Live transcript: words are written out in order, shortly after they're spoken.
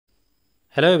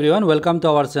Hello everyone, welcome to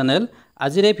our channel.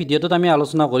 Ajir ei video tot ami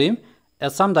alochona korim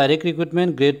Assam Direct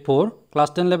Recruitment Grade 4 Class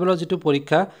 10 level jitu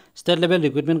porikha State Level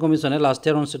Recruitment Commission last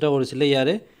year onusthito korisile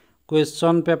yare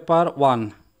question paper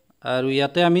 1 aru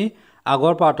yate ami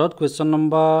agor partot question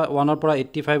number 1 or pora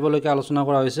 85 loke alochona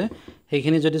kora hoise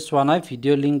hekhini jodi swa nai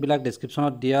video link bilak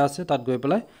description ot dia ase tat goi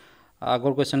pelai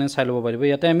agor question sai lobo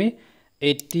paribo yate ami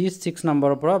 86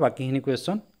 number pora baki hini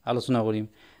question alochona korim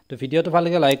তো ভিডিওটো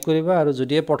ভালকে like কৰিবা আৰু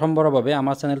যদি প্ৰথমবাৰৰ বাবে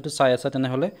আমাৰ চেনেলটো চাই আছা তেনে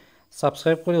হলে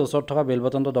সাবস্ক্ৰাইব কৰি ওচৰত থকা বেল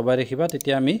বটনটো দবাই ৰাখিবা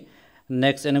তেতিয়া আমি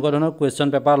নেক্সট এনেকুৱা ধৰণৰ কোৱেশ্চন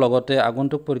পেপাৰ লগতে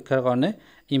আগন্তুক পৰীক্ষাৰ কাৰণে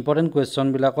ইম্পৰ্টেন্ট কোৱেশ্চন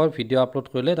বিলাকৰ ভিডিও আপলোড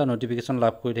কৰিলে তাৰ নটিফিকেশন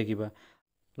লাভ কৰি থাকিবা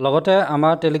লগতে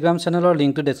আমাৰ টেলিগ্ৰাম চেনেলৰ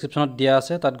লিংকটো ডেসক্ৰিপচনত দিয়া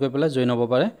আছে তাত গৈ পেলাই জয়েন হ'ব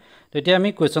পাৰে তো এতিয়া আমি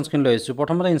কোৱেশ্চন স্ক্ৰীন লৈ আছো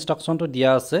প্ৰথমতে ইনষ্ট্ৰাকচনটো দিয়া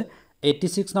আছে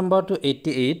 86 number two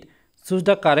 88 choose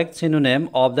the correct synonym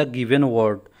of the given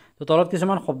word তো তলত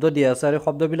কিছুমান শব্দ দিয়া আছে আৰু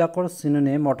শব্দবিলাকৰ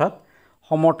সিনোনিম অৰ্থাৎ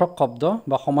সমৰ্থক শব্দ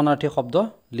বা সমানাৰ্থী শব্দ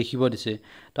লিখিব দিছে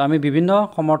তো আমি বিভিন্ন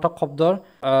সমৰ্থক শব্দৰ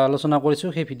আলোচনা কৰিছো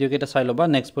সেই ভিডিও কেইটা চাই লবা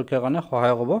নেক্সট পৰীক্ষাৰ কাৰণে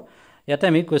সহায় হ'ব ইয়াতে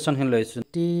আমি কোৱেশ্চন খিনি লৈছো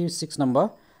 86 নম্বৰ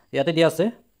ইয়াতে দিয়া আছে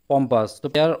পম্পাস তো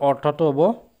ইয়াৰ অৰ্থটো হ'ব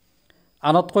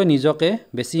আনতকৈ নিজকে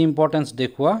বেছি ইম্পৰ্টেন্স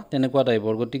দেখুৱা তেনেকুৱা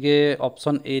টাইপৰ গতিকে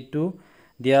অপচন এ টু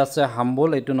দিয়া আছে হাম্বল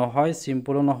এটো নহয়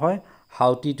সিম্পল নহয়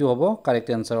হাউটি টু হ'ব কাৰেক্ট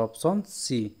আনসাৰ অপচন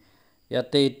সি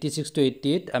ইয়াতে 86 to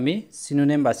 88 আমি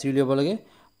সিনোনিম বাছি উলিয়াব লাগে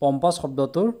পম্পাস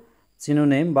শব্দটোৰ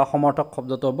সিনোনিম বা সমৰ্থক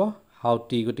শব্দটো হ'ব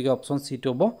হাউটি গতিকে অপচন সি টো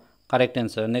হ'ব correct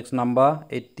answer next number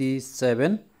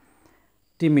 87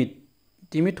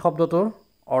 timid শব্দটোৰ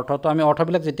অৰ্থটো আমি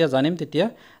অৰ্থবিলাক যেতিয়া জানিম তেতিয়া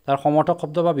তাৰ সমৰ্থক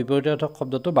শব্দ বা বিপৰীতাৰ্থক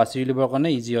শব্দটো বাছি উলিয়াবৰ কাৰণে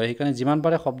ইজি হয় সেইকাৰণে যিমান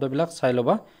পাৰে শব্দবিলাক চাই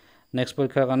লবা নেক্সট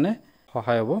পৰীক্ষাৰ কাৰণে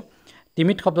সহায় হ'ব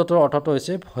টিমিড শব্দটোৰ অৰ্থটো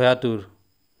হৈছে ভয়াতুৰ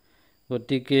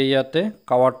গতিকে ইয়াতে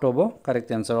কাৱাৰ্ড হ'ব কাৰেক্ট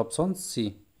আনসাৰ অপচন সি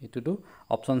এটুটো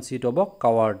অপচন সি হ'ব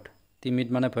কাৱাৰ্ড টিমিড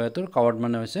মানে ভয়াতুৰ কাৱাৰ্ড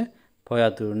মানে হৈছে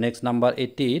ভয়াতুৰ নেক্সট নাম্বাৰ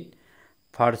 88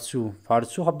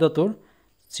 ভাৰ্চু শব্দটোৰ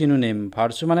সিনোনিম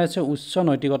ভাৰ্চু মানে হৈছে উচ্চ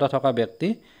নৈতিকতা থকা ব্যক্তি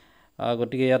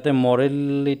গতিকে ইয়াতে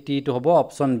মৰেলিটি টো হ'ব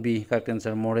option B correct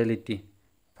answer morality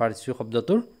virtue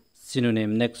শব্দটোৰ সিনোনিম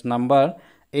নেক্সট নাম্বাৰ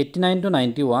 89 to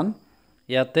 91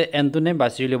 ইয়াতে এন্টোনিম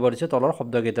বাছি উলিয়াব দিছে তলৰ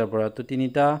শব্দকেইটাৰ পৰা তো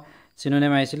তিনিটা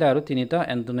সিনোনিম আহিছিলে আৰু তিনিটা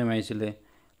এন্টোনিম আহিছিলে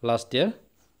লাষ্ট ইয়াৰ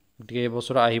গতিকে এই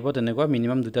বছৰ আহিব তেনেকুৱা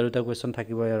মিনিমাম দুটা কোৱেশ্চন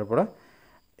থাকিব ইয়াৰ পৰা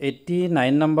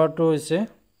 89 নম্বৰটো হৈছে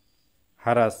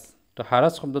হাৰাস তো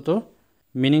হাৰাস শব্দটো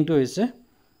মিনিংটো হৈছে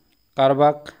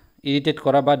কাৰবাক ইৰিটেট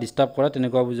কৰা বা ডিস্টাৰ্ব কৰা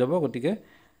তেনেকুৱা বুজাব গতিকে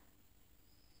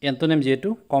এন্টোনিম যেটো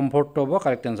কমফৰ্ট হ'ব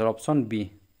কাৰেক্ট আনসাৰ অপচন বি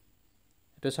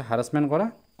এটা হৈছে হাৰাসমেন্ট কৰা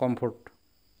কমফৰ্ট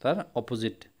তাৰ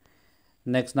অপোজিট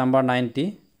নেক্সট নাম্বাৰ 90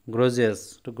 গ্ৰজিয়াস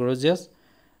তো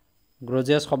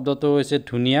গ্ৰজিয়াস শব্দটো হৈছে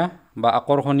ধুনিয়া বা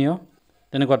আকৰ্ষণীয়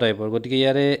তেনেকুৱা টাইপৰ গতিকে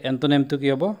ইয়াৰে এন্টোনিমটো কি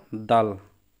হ'ব ডাল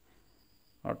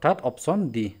অৰ্থাৎ অপচন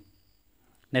ডি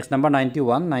নেক্সট নাম্বাৰ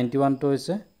 91 টো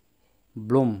হৈছে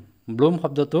ব্লুম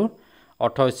শব্দটোৰ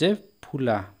অৰ্থ হৈছে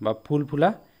ফুলা বা ফুল ফুলা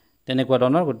তেনেকুৱা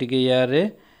ধৰণৰ গতিকে ইয়াৰে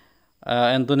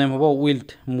এন্টোনিম হ'ব উইল্ট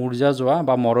মুৰজা যোৱা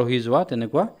বা মৰহি যোৱা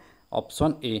তেনেকুৱা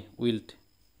অপচন এ উইল্ট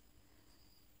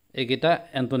এগিটা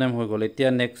এন্টোনিম হৈ গ'ল এতিয়া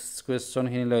নেক্সট কোৱেশ্চন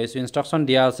খিনি লৈ আছো ইনষ্ট্ৰাকচন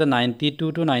দিয়া আছে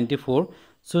 92 to 94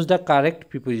 choose the correct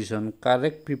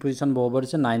preposition বহব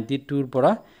দিছে 92 ৰ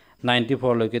পৰা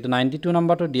 94 লৈকে তো 92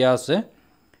 নম্বৰটো দিয়া আছে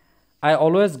I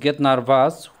always get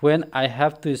nervous when I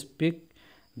have to speak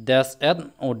this at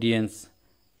audience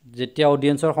যেতিয়া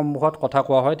অডিয়েন্সৰ সন্মুখত কথা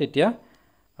কোৱা হয় তেতিয়া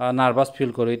নাৰ্ভাস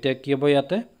ফিল কৰো এতিয়া কি হ'ব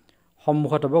ইয়াতে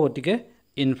সন্মুখত হ'ব গতিকে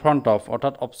in front of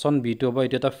অৰ্থাৎ অপচন বি টো হ'ব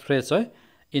এটা এটা ফ্ৰেজ হয়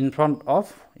in front of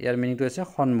ইয়াৰ মিনিংটো হৈছে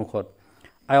সন্মুখত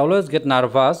I always get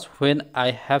nervous when I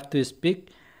have to speak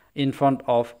in front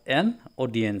of an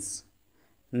audience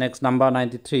next number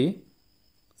 93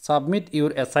 submit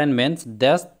your assignments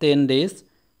dash 10 days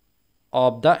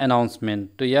of the announcement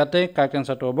তো ইয়াতে কারেক্ট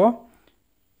আনসারটো হ'ব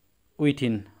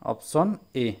within option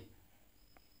A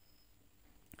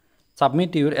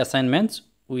submit your assignments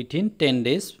within 10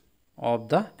 days of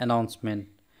the announcement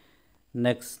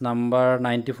next number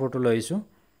 94 to loisu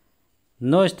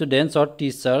no students or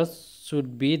teachers should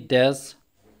be dash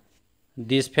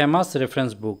this famous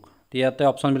reference book ইয়াতে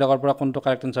option বিলাকৰ পৰা কোনটো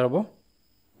correct answer হ'ব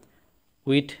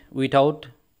without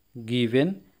given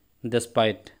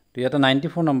despite তো ইয়াতে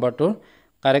 94 নম্বৰটোৰ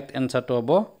correct আনসাৰটো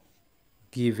হ'ব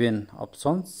given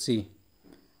option C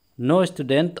no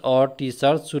student or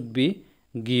teacher should be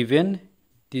given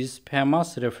this famous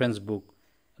reference book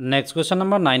next question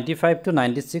number 95 to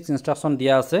 96 instruction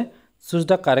দিয়া আছে choose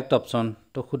the correct option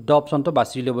তো শুদ্ধ অপচনটো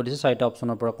বাছি ল'ব দিছে চাৰিটা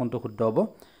অপচনৰ পৰা কোনটো শুদ্ধ হ'ব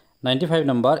 95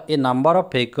 number a number of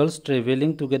vehicles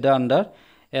traveling together under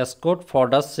escort for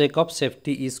the sake of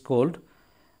safety is called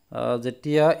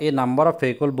যেতিয়া a number of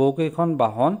vehicle বহুকেইখন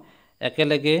বাহন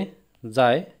একেলগে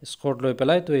যায় স্কোৰ লৈ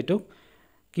পেলাই তো এইটোক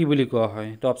কি বুলি কোৱা হয়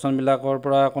তো অপচনবিলাকৰ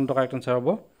পৰা কোনটো কাৰেক্ট আনসাৰ হ'ব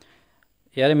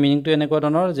ইয়াৰে মিনিংটো এনেকুৱা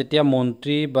ধৰণৰ যেতিয়া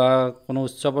মন্ত্ৰী বা কোনো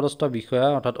উচ্চপদস্থ বিষয়া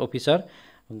অৰ্থাৎ অফিচাৰ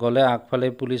গলে আগফালে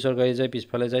পুলিচৰ গাড়ী যায়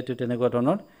পিছফালে যায় তো তেনেকুৱা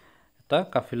ধৰণৰ এটা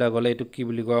কাফিলা গলে এইটো কি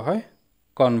বুলি কোৱা হয়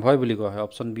কনভয় বুলি কোৱা হয়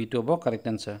অপচন বি টো হ'ব correct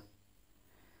answer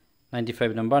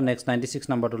 95 number next 96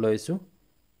 number to loisu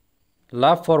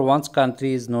love for one's country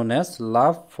is known as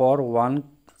love for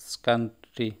one's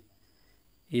country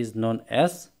is known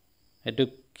as etu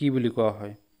ki boli koa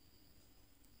hoy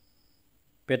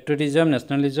patriotism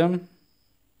nationalism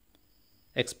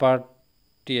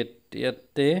expatriate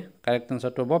correct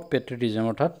answer to hobo patriotism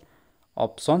orthat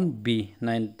option b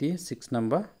 96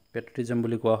 number patriotism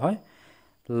boli koa hoy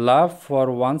love for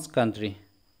one's country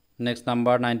next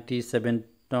number 97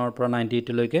 or 98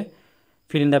 loike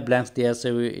fill in the blanks dia ase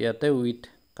yate with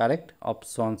correct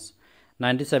options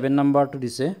 97 number to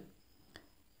this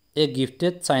a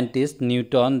gifted scientist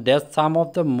Newton does some of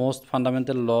the most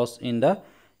fundamental laws in the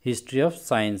history of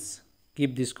science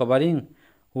keep discovering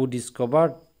who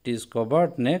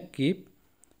discovered ne keep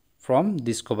from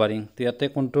discovering to yate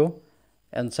kontu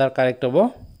answer correct hobo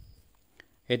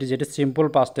it is a simple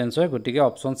past tense hoy gotike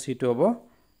option c to hobo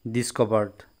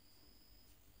discovered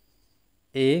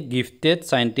A gifted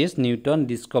scientist Newton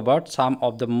discovered some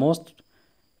of the most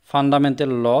fundamental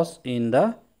laws in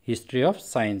the history of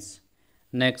science.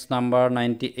 Next number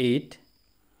 98.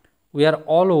 We are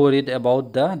all worried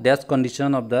about the dash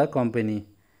condition of the company.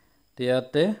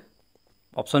 Tiyate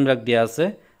option bilak dia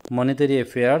ase monetary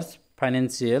affairs,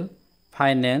 financial,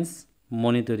 finance,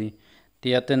 monetary.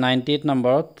 Tiyate 98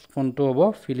 number kontu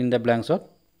hobo fill in the blanks ot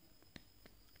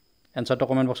answer to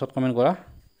comment box ot comment kora.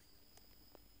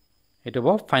 It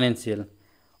about financial.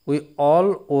 We all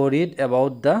worried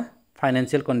about the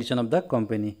financial condition of the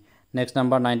company. Next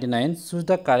number 99. Choose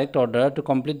the correct order to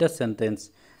complete the sentence.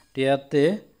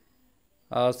 Tiyate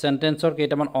sentence or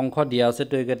keitaman onkho dia ase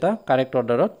to eketa correct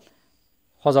order ot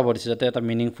hojabo dise jate eta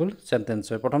meaningful sentence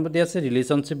hoy. Prothom to dia ase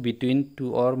relationship between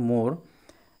two or more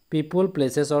people,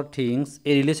 places or things.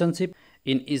 A relationship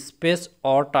in space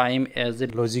or time as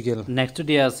a logical. Next to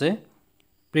dia ase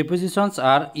prepositions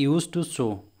are used to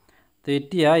show. তো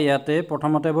এতিয়া ইয়াতে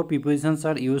প্ৰথমতে হ'ব prepositions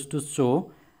are used to show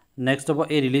next হ'ব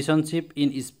a relationship in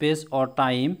space or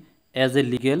time as a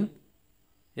legal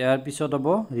ইয়াৰ পিছত হ'ব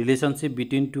relationship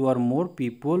between two or more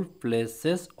people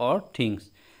places or things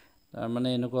তাৰ মানে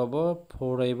এনেকুৱা হ'ব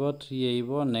 4 আহিব 3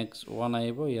 আহিব next 1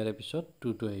 আহিব ইয়াৰ পিছত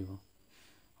 2 to আহিব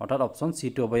অৰ্থাৎ অপচন সি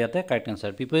টো হ'ব ইয়াতে correct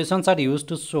answer prepositions are used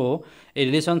to show a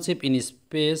relationship in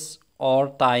space or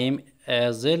time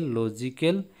as a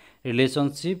logical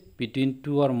relationship between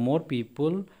two or more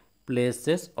people,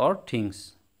 places or things.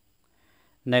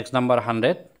 Next number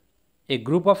 100. A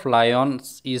group of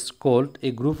lions is called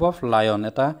a group of lion.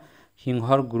 Eta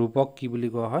hinghor group ok ki boli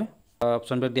koa hoy.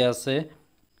 Option bek dia ase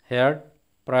herd,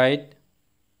 pride,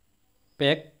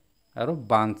 pack aru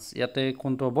bunch. Yate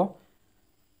konto hobo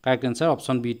correct answer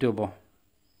option B to hobo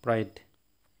pride.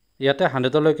 Yate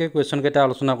 100 loike question keta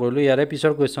alochona korilu yare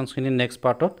pisor questions khini next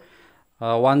part ot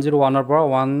 101 or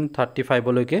 135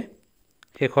 loike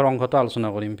hekhor onghoto alochona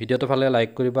korim video to phale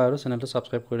like koriba aru channel to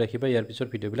subscribe kori rakhiba yar pisor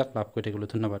video bilak love kori thakibole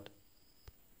dhonnobad।